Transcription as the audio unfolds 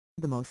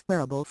the most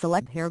wearable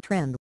celeb hair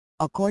trend,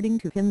 according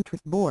to Pinterest.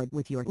 Bored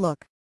with your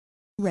look?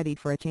 Ready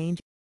for a change?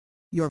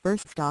 Your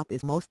first stop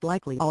is most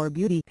likely our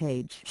beauty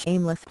page.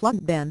 Shameless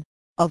plug then,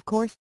 of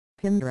course,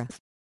 Pinterest.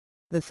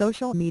 The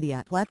social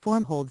media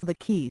platform holds the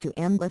key to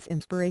endless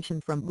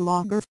inspiration from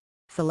bloggers,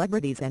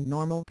 celebrities and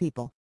normal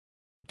people.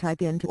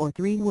 Type in 2 or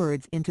 3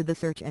 words into the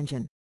search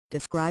engine,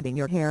 describing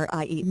your hair,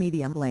 i.e.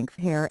 medium-length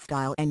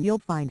hairstyle, and you'll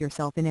find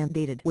yourself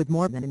inundated with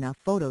more than enough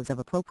photos of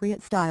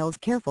appropriate styles.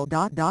 Careful. It's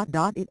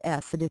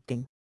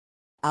addicting.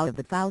 Out of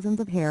the thousands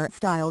of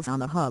hairstyles on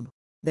the hub,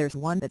 there's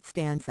one that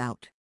stands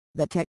out.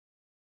 The tech